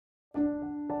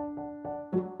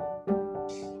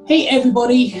Hey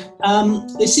everybody,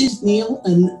 this is Neil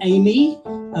and Amy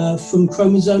from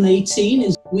Chromosome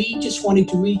 18. We just wanted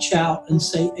to reach out and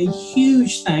say a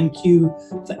huge thank you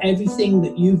for everything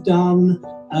that you've done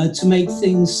to make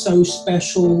things so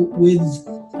special with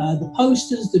the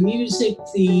posters, the music,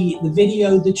 the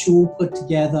video that you all put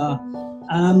together.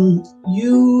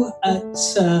 You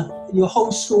at your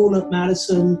whole school at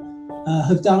Madison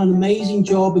have done an amazing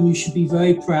job, and you should be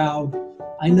very proud.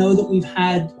 I know that we've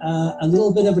had a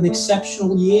little bit of an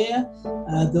exceptional year,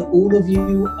 that all of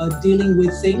you are dealing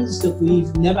with things that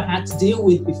we've never had to deal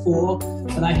with before,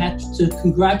 but I had to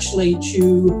congratulate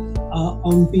you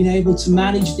on being able to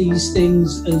manage these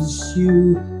things as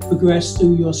you progress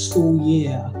through your school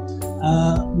year.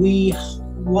 We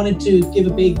wanted to give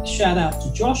a big shout out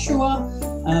to Joshua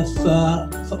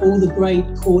for all the great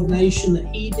coordination that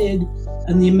he did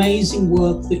and the amazing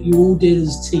work that you all did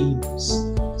as teams.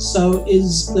 So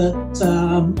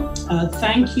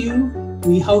thank you.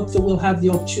 We hope that we'll have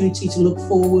the opportunity to look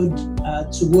forward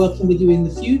to working with you in the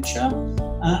future.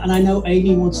 And I know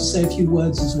Amy wants to say a few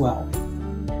words as well.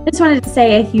 I just wanted to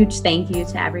say a huge thank you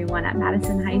to everyone at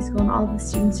Madison High School and all the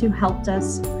students who helped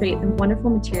us create the wonderful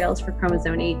materials for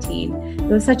Chromosome 18.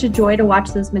 It was such a joy to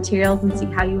watch those materials and see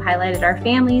how you highlighted our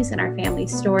families and our family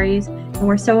stories. And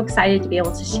we're so excited to be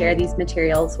able to share these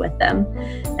materials with them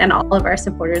and all of our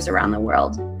supporters around the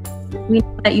world. We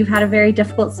know that you've had a very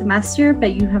difficult semester,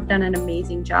 but you have done an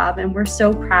amazing job, and we're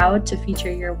so proud to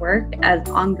feature your work as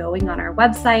ongoing on our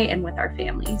website and with our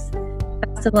families.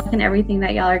 Best of luck in everything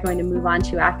that y'all are going to move on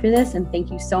to after this, and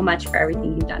thank you so much for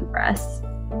everything you've done for us.